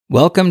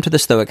Welcome to the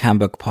Stoic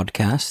Handbook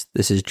podcast.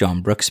 This is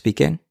John Brooks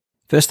speaking.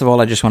 First of all,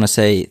 I just want to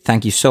say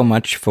thank you so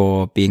much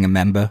for being a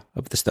member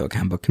of the Stoic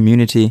Handbook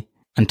community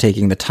and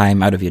taking the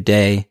time out of your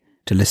day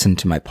to listen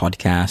to my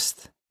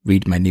podcast,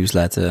 read my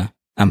newsletter,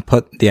 and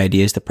put the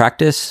ideas to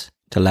practice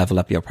to level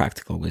up your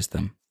practical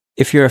wisdom.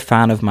 If you're a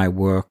fan of my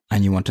work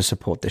and you want to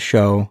support the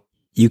show,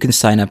 you can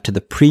sign up to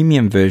the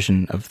premium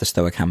version of the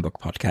Stoic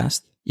Handbook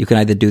podcast. You can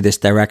either do this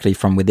directly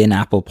from within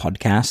Apple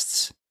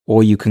Podcasts,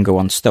 or you can go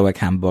on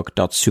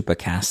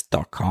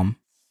stoichandbook.supercast.com.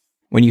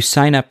 When you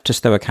sign up to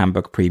Stoic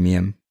Handbook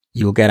Premium,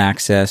 you'll get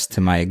access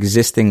to my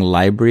existing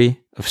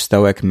library of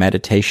Stoic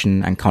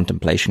meditation and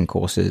contemplation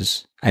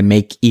courses. I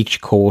make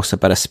each course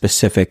about a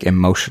specific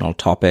emotional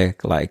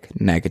topic like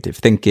negative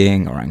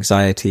thinking or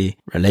anxiety,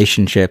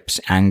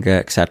 relationships, anger,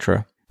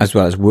 etc., as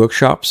well as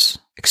workshops,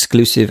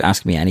 exclusive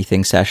Ask Me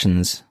Anything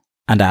sessions,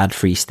 and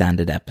ad-free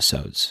standard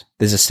episodes.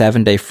 There's a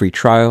 7-day free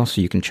trial,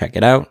 so you can check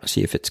it out,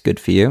 see if it's good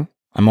for you.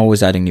 I'm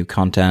always adding new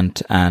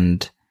content,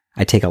 and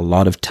I take a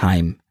lot of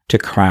time to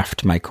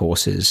craft my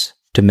courses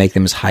to make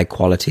them as high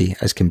quality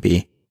as can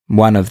be.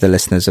 One of the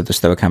listeners of the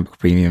Stoic Handbook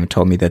Premium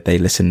told me that they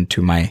listened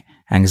to my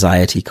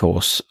anxiety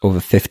course over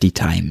 50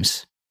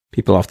 times.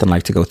 People often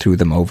like to go through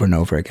them over and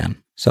over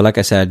again. So like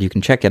I said, you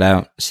can check it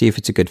out, see if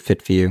it's a good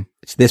fit for you.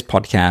 It's this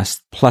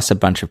podcast plus a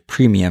bunch of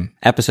premium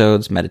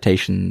episodes,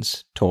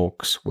 meditations,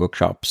 talks,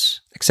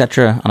 workshops,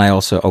 etc. And I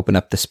also open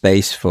up the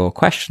space for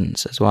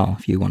questions as well.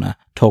 If you want to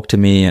talk to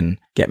me and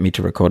get me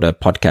to record a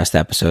podcast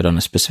episode on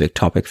a specific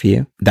topic for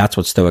you, that's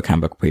what Stoic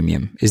Handbook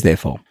Premium is there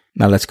for.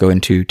 Now let's go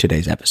into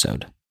today's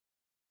episode.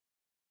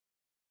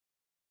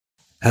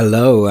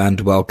 Hello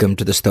and welcome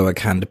to the Stoic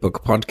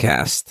Handbook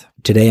podcast.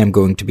 Today I'm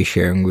going to be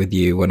sharing with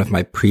you one of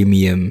my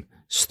premium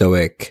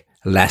Stoic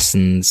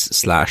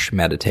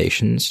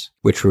lessons/meditations,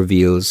 which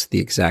reveals the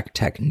exact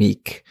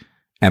technique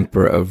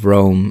Emperor of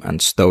Rome and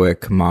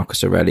Stoic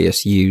Marcus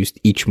Aurelius used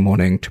each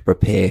morning to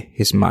prepare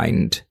his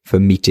mind for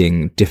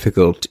meeting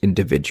difficult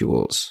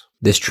individuals.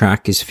 This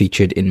track is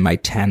featured in my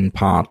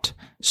 10-part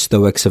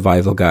Stoic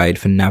Survival Guide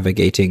for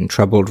Navigating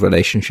Troubled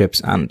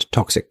Relationships and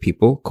Toxic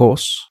People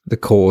course. The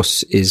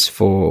course is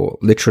for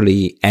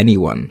literally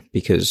anyone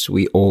because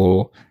we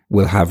all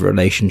will have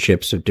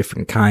relationships of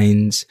different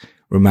kinds,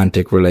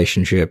 romantic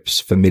relationships,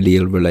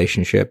 familial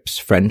relationships,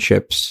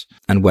 friendships,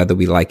 and whether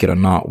we like it or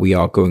not, we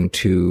are going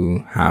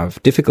to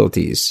have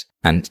difficulties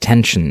and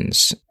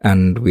tensions,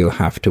 and we'll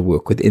have to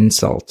work with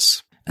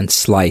insults and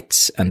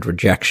slights and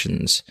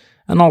rejections,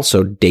 and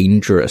also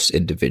dangerous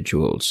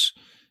individuals,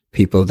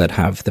 people that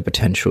have the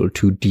potential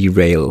to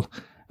derail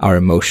our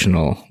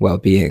emotional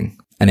well-being.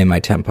 And in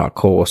my 10-part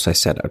course, I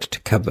set out to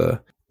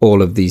cover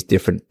all of these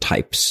different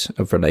types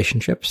of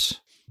relationships,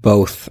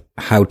 both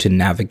how to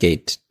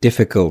navigate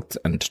difficult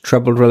and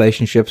troubled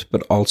relationships,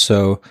 but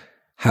also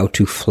how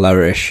to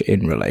flourish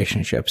in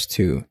relationships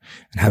too,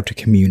 and how to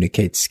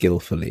communicate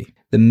skillfully.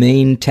 The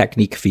main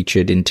technique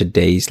featured in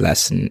today's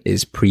lesson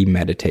is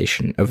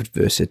premeditation of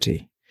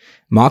adversity.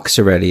 Marcus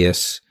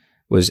Aurelius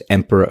was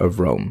Emperor of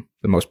Rome,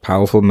 the most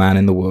powerful man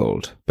in the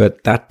world,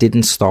 but that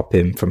didn't stop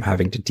him from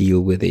having to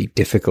deal with a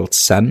difficult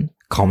son,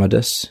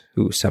 Commodus,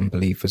 who some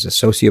believe was a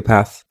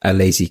sociopath, a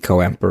lazy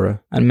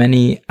co-emperor, and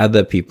many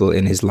other people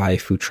in his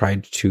life who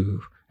tried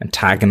to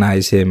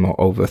antagonize him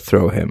or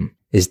overthrow him.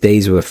 His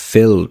days were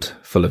full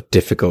of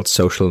difficult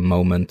social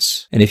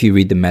moments, and if you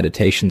read the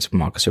meditations of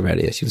Marcus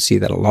Aurelius, you'll see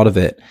that a lot of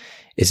it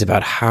is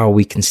about how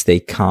we can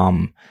stay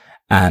calm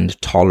and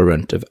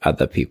tolerant of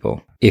other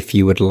people. If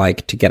you would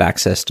like to get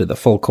access to the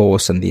full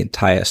course and the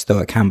entire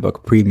Stoic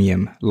Handbook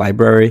Premium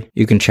library,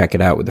 you can check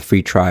it out with a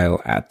free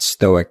trial at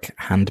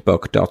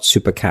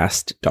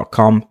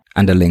stoichandbook.supercast.com,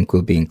 and a link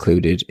will be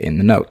included in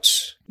the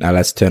notes. Now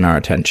let's turn our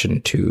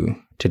attention to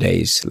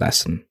today's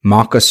lesson.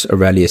 Marcus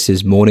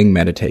Aurelius's morning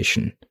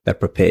meditation that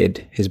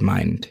prepared his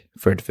mind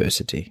for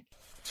adversity.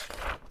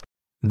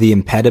 The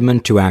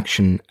impediment to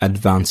action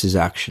advances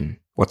action.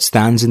 What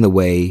stands in the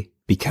way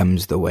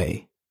becomes the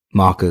way.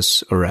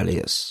 Marcus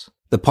Aurelius.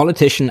 The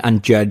politician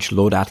and judge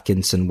Lord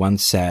Atkinson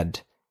once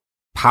said,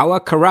 "Power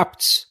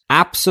corrupts.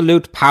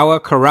 Absolute power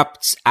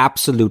corrupts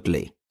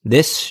absolutely."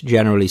 This,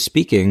 generally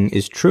speaking,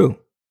 is true.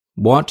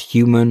 What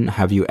human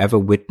have you ever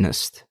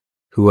witnessed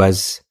who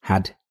has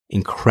had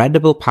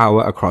incredible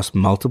power across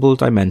multiple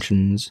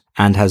dimensions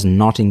and has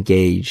not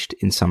engaged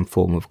in some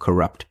form of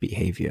corrupt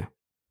behavior?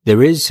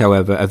 There is,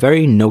 however, a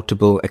very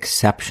notable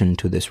exception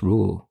to this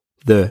rule.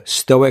 The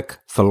Stoic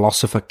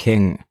philosopher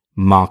king,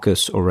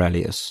 Marcus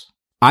Aurelius.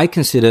 I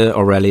consider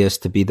Aurelius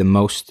to be the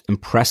most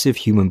impressive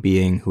human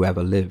being who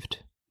ever lived.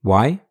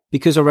 Why?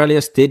 Because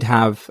Aurelius did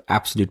have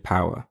absolute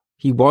power.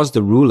 He was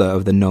the ruler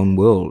of the known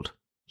world.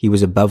 He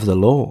was above the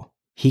law.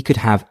 He could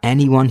have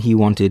anyone he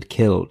wanted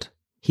killed.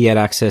 He had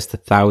access to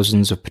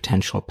thousands of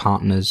potential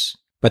partners,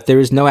 but there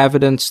is no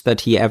evidence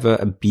that he ever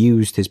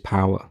abused his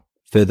power.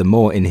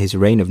 Furthermore, in his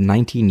reign of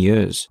 19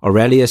 years,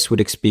 Aurelius would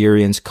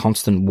experience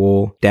constant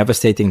war,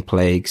 devastating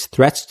plagues,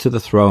 threats to the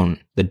throne,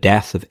 the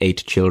death of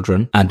 8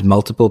 children, and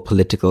multiple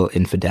political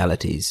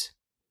infidelities.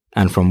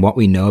 And from what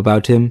we know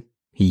about him,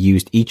 he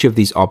used each of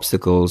these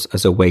obstacles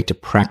as a way to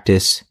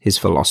practice his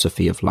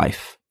philosophy of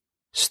life,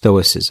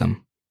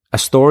 Stoicism. A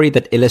story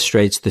that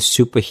illustrates the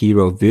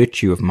superhero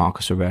virtue of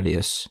Marcus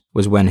Aurelius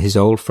was when his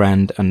old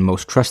friend and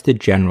most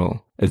trusted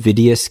general,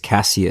 Avidius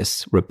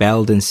Cassius,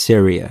 rebelled in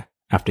Syria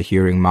after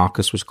hearing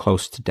Marcus was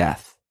close to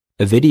death.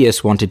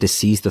 Avidius wanted to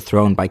seize the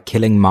throne by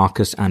killing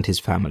Marcus and his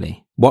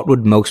family. What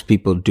would most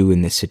people do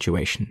in this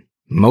situation?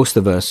 Most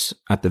of us,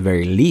 at the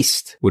very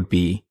least, would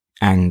be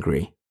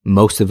angry.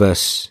 Most of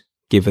us,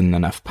 given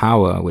enough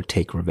power, would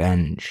take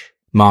revenge.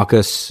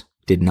 Marcus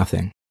did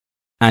nothing.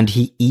 And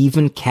he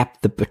even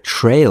kept the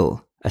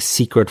betrayal a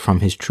secret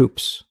from his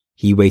troops.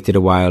 He waited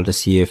a while to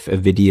see if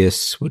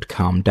Avidius would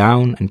calm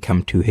down and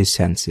come to his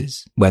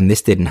senses. When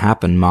this didn't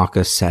happen,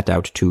 Marcus set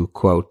out to,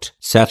 quote,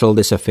 settle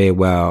this affair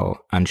well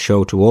and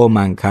show to all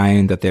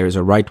mankind that there is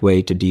a right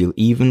way to deal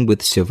even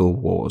with civil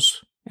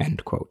wars,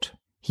 end quote.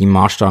 He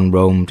marched on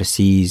Rome to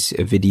seize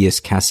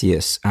Avidius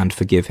Cassius and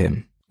forgive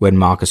him. When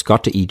Marcus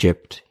got to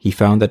Egypt, he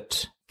found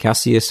that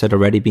Cassius had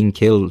already been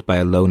killed by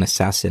a lone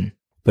assassin.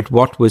 But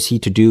what was he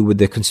to do with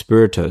the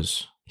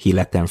conspirators? He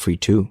let them free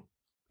too.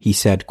 He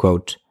said,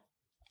 quote,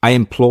 I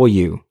implore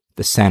you,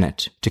 the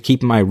Senate, to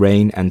keep my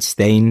reign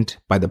unstained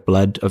by the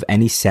blood of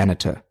any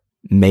senator.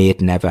 May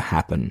it never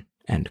happen,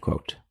 end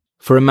quote.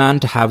 For a man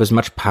to have as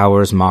much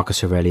power as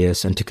Marcus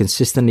Aurelius and to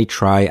consistently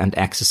try and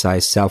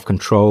exercise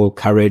self-control,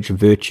 courage,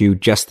 virtue,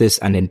 justice,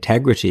 and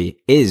integrity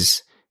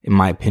is, in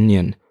my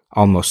opinion,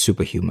 almost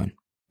superhuman.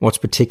 What's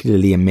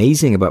particularly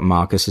amazing about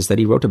Marcus is that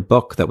he wrote a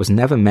book that was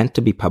never meant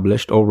to be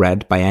published or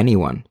read by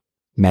anyone,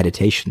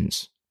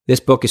 Meditations. This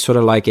book is sort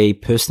of like a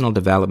personal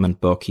development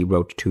book he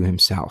wrote to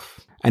himself.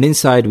 And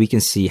inside we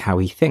can see how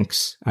he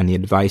thinks and the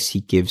advice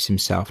he gives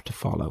himself to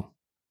follow.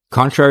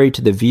 Contrary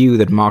to the view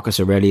that Marcus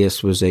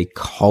Aurelius was a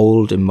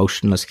cold,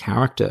 emotionless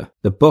character,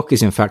 the book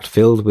is in fact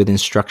filled with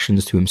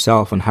instructions to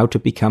himself on how to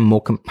become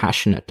more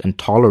compassionate and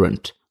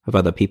tolerant of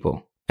other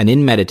people. And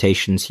in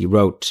Meditations he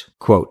wrote,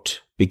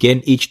 quote,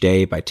 begin each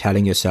day by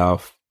telling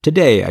yourself,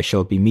 today I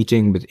shall be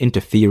meeting with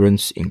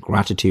interference,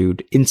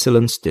 ingratitude,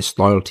 insolence,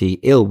 disloyalty,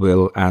 ill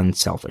will, and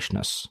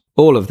selfishness.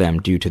 All of them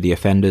due to the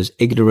offender's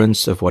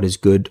ignorance of what is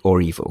good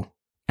or evil.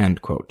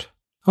 End quote.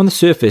 On the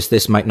surface,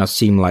 this might not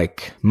seem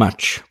like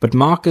much, but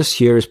Marcus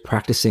here is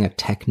practicing a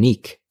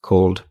technique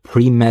called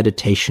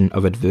premeditation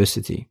of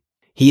adversity.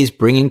 He is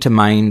bringing to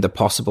mind the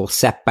possible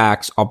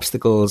setbacks,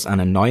 obstacles,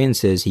 and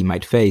annoyances he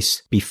might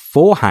face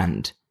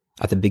beforehand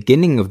at the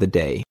beginning of the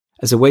day,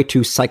 as a way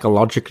to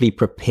psychologically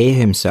prepare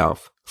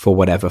himself for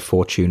whatever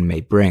fortune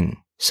may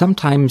bring.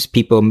 Sometimes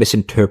people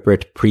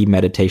misinterpret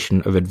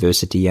premeditation of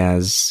adversity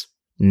as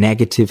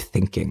negative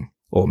thinking,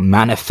 or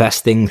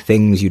manifesting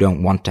things you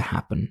don't want to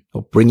happen,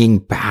 or bringing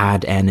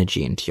bad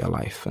energy into your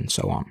life, and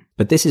so on.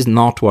 But this is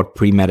not what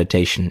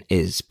premeditation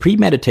is.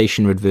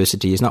 Premeditation of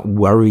adversity is not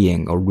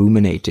worrying or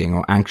ruminating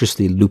or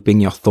anxiously looping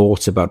your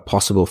thoughts about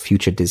possible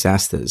future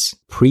disasters.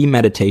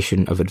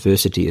 Premeditation of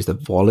adversity is the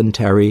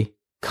voluntary,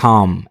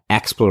 calm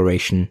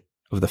exploration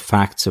of the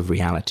facts of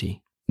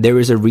reality. There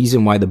is a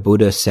reason why the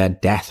Buddha said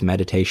death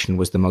meditation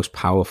was the most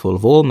powerful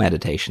of all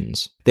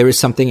meditations. There is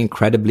something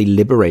incredibly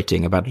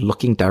liberating about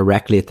looking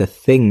directly at the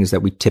things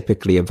that we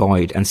typically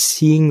avoid and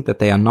seeing that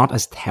they are not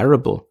as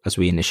terrible as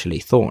we initially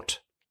thought.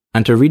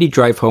 And to really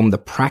drive home the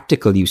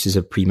practical uses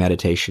of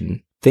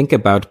premeditation, think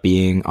about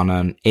being on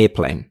an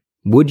airplane.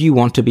 Would you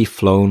want to be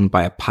flown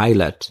by a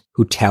pilot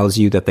who tells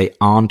you that they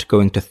aren't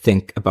going to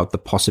think about the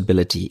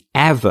possibility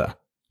ever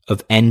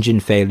of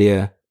engine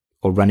failure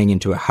or running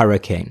into a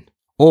hurricane?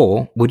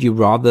 Or would you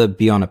rather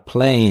be on a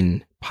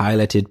plane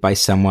piloted by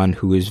someone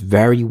who is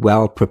very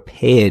well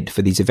prepared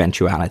for these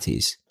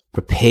eventualities,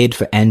 prepared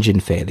for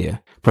engine failure,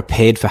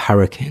 prepared for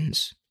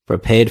hurricanes,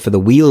 prepared for the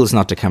wheels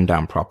not to come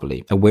down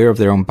properly, aware of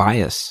their own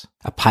bias,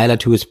 a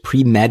pilot who is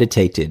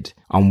premeditated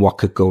on what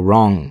could go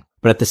wrong,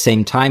 but at the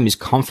same time is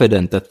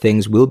confident that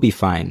things will be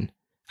fine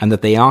and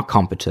that they are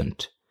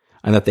competent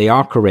and that they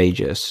are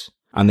courageous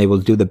and they will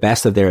do the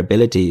best of their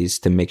abilities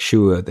to make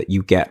sure that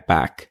you get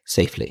back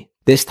safely.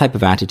 This type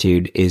of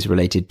attitude is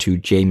related to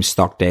James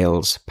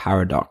Stockdale's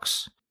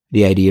paradox,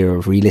 the idea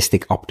of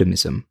realistic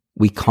optimism.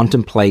 We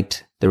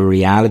contemplate the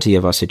reality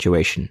of our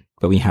situation,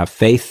 but we have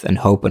faith and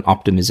hope and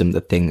optimism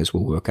that things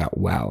will work out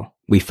well.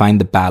 We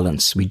find the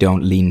balance. We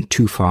don't lean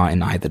too far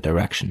in either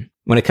direction.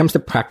 When it comes to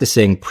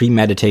practicing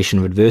premeditation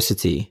of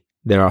adversity,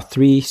 there are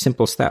 3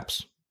 simple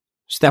steps.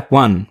 Step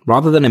 1,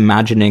 rather than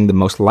imagining the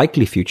most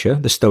likely future,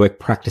 the Stoic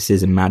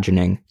practices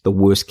imagining the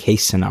worst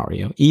case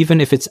scenario,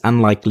 even if it's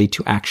unlikely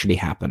to actually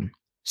happen.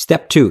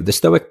 Step 2, the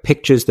Stoic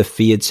pictures the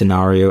feared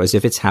scenario as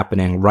if it's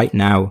happening right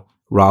now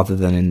rather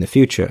than in the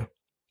future.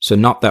 So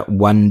not that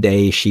one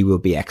day she will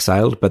be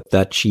exiled, but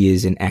that she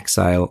is in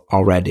exile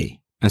already.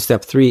 And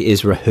step 3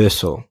 is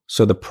rehearsal.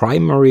 So the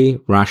primary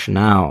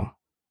rationale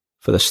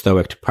for the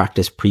Stoic to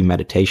practice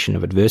premeditation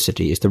of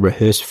adversity is to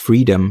rehearse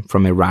freedom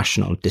from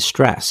irrational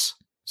distress.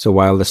 So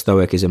while the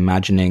Stoic is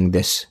imagining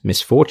this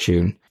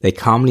misfortune, they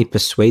calmly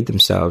persuade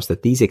themselves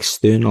that these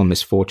external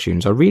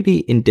misfortunes are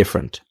really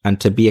indifferent and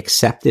to be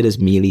accepted as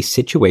merely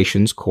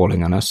situations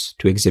calling on us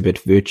to exhibit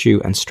virtue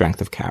and strength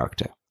of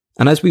character.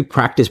 And as we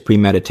practice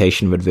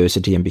premeditation of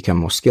adversity and become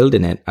more skilled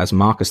in it, as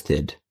Marcus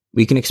did,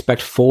 we can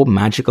expect 4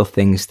 magical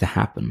things to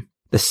happen.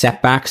 The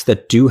setbacks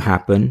that do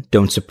happen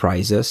don't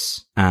surprise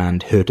us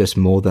and hurt us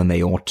more than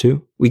they ought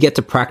to. We get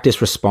to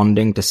practice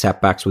responding to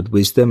setbacks with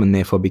wisdom and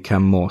therefore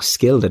become more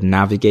skilled at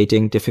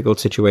navigating difficult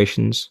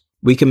situations.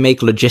 We can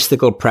make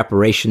logistical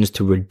preparations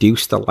to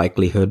reduce the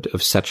likelihood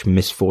of such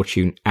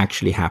misfortune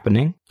actually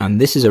happening. And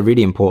this is a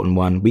really important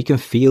one. We can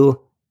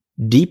feel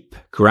deep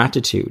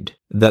gratitude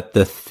that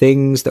the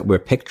things that we're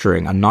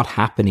picturing are not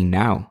happening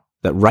now,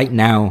 that right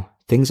now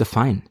things are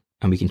fine,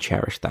 and we can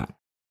cherish that.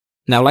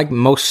 Now, like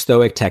most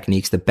Stoic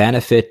techniques, the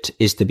benefit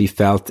is to be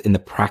felt in the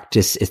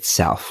practice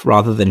itself,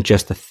 rather than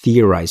just the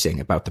theorizing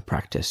about the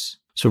practice.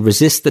 So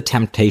resist the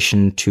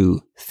temptation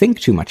to think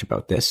too much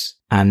about this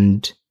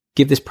and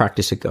give this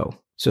practice a go.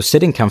 So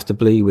sitting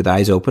comfortably with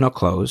eyes open or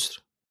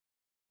closed,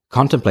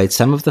 contemplate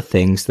some of the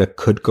things that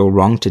could go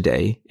wrong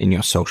today in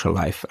your social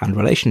life and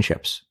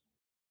relationships.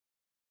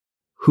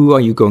 Who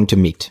are you going to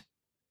meet?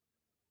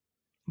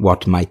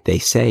 What might they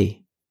say?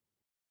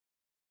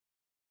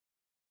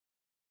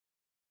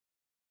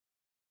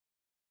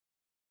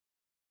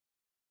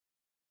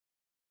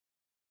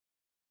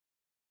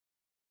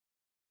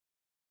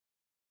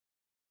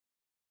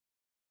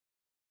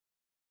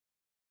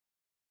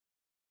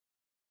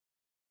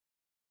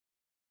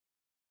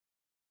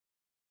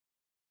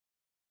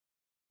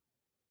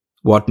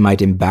 What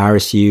might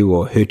embarrass you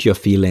or hurt your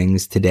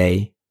feelings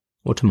today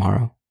or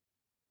tomorrow?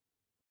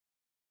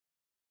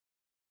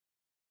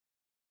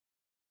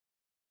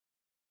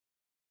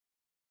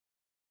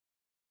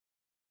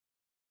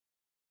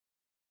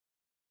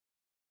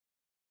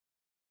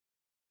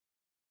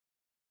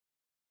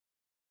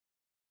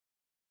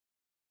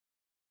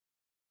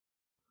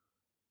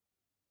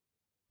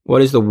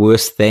 What is the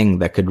worst thing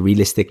that could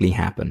realistically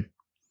happen?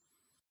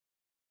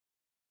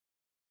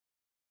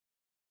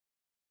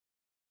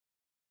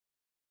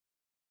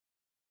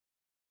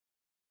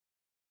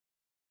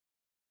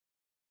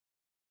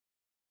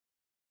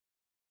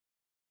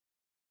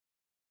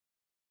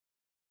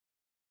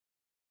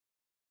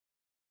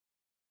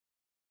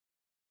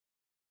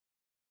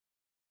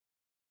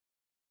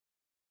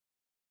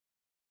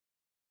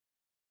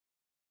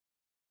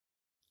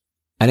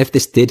 And if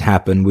this did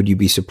happen, would you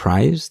be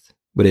surprised?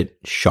 Would it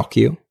shock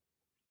you?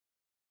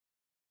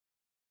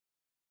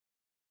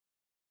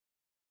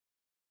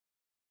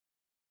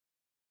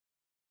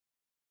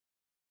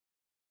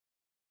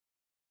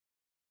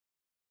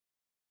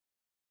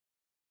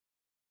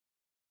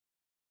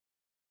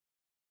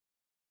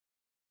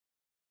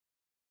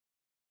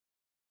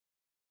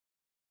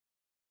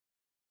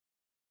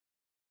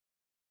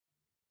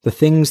 The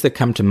things that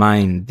come to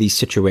mind, these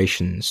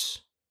situations,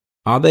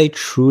 are they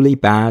truly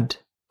bad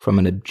from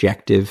an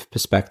objective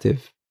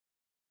perspective?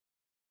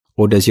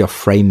 Or does your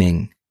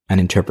framing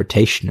and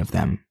interpretation of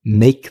them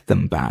make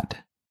them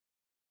bad?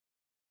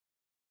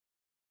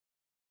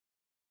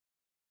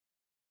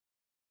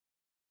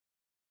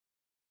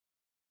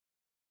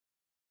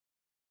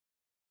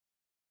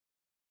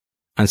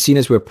 And seen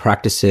as we're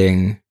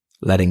practicing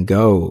letting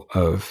go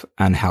of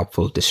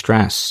unhelpful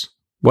distress,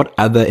 what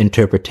other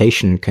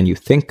interpretation can you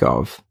think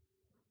of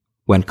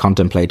when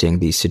contemplating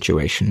these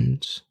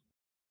situations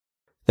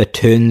that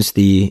turns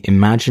the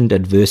imagined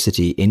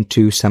adversity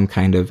into some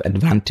kind of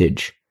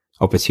advantage,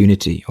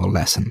 opportunity, or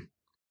lesson?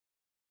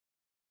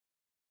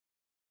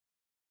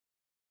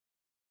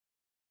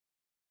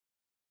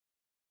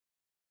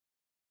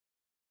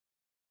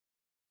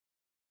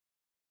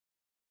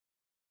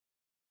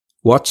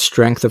 What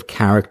strength of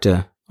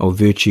character or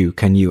virtue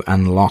can you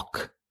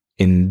unlock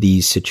in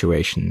these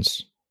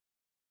situations?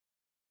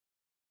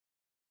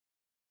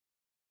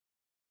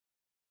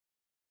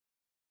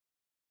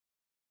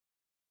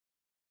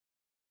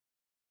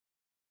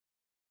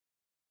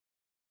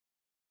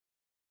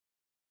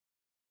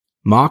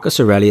 Marcus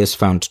Aurelius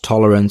found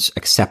tolerance,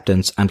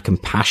 acceptance, and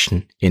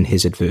compassion in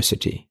his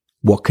adversity.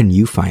 What can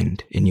you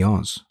find in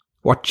yours?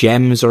 What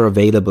gems are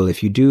available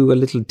if you do a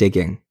little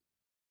digging?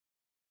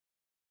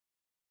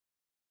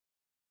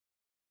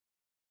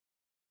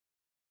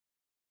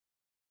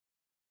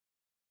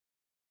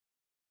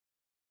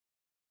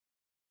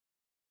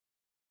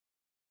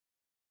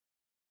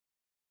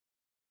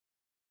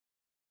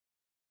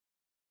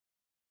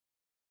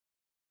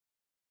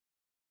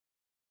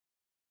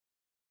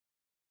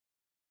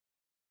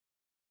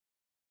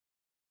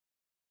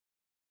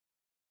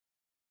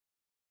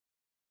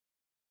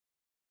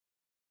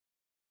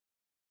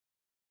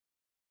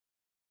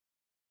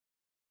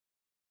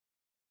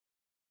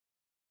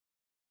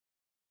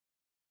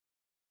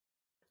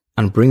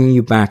 And bringing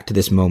you back to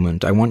this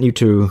moment, I want you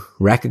to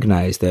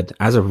recognize that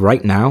as of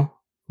right now,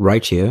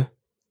 right here,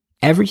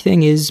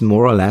 everything is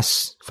more or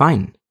less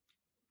fine.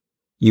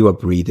 You are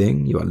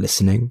breathing, you are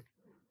listening.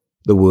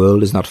 The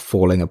world is not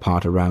falling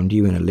apart around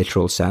you in a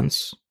literal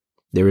sense.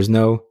 There is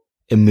no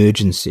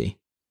emergency.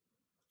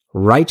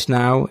 Right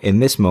now, in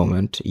this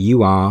moment,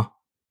 you are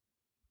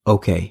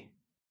okay.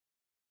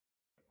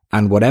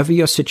 And whatever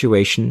your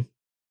situation,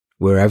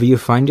 wherever you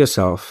find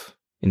yourself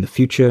in the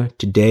future,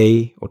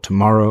 today or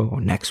tomorrow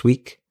or next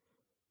week,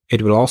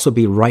 it will also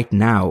be right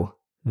now,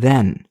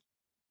 then.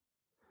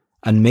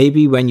 And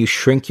maybe when you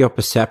shrink your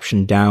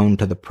perception down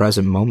to the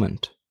present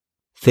moment,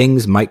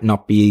 things might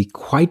not be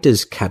quite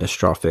as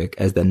catastrophic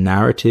as the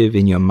narrative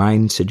in your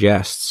mind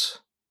suggests.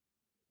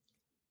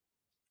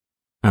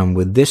 And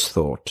with this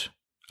thought,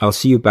 I'll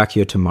see you back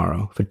here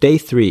tomorrow for day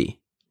 3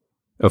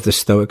 of the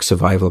Stoic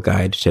Survival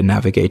Guide to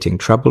Navigating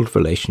Troubled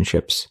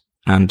Relationships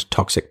and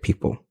Toxic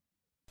People.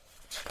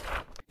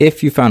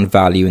 If you found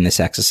value in this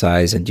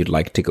exercise and you'd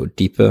like to go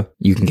deeper,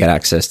 you can get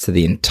access to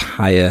the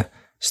entire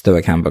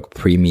Stoic Handbook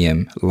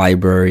Premium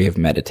library of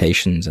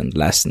meditations and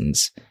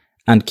lessons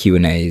and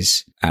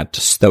Q&As at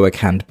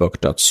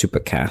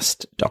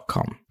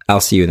stoichandbook.supercast.com.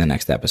 I'll see you in the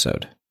next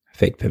episode.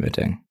 Fate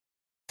permitting.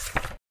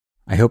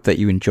 I hope that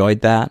you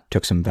enjoyed that,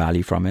 took some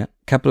value from it.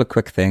 Couple of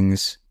quick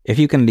things. If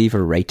you can leave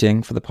a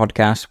rating for the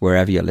podcast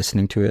wherever you're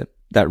listening to it,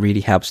 that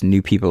really helps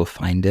new people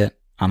find it.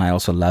 And I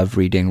also love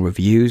reading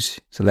reviews,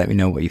 so let me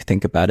know what you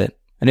think about it.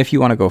 And if you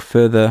want to go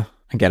further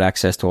and get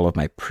access to all of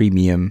my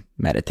premium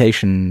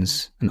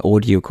meditations and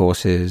audio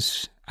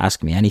courses,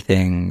 Ask Me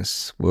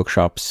Anythings,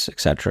 workshops,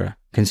 etc.,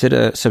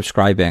 consider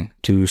subscribing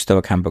to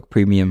Stoic Handbook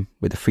Premium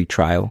with a free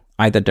trial,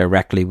 either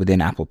directly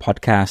within Apple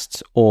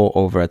Podcasts or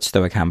over at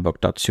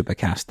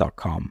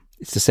stoichandbook.supercast.com.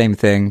 It's the same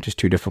thing, just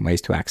 2 different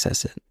ways to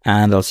access it.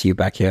 And I'll see you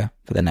back here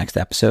for the next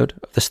episode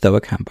of the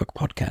Stoic Handbook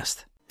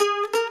Podcast.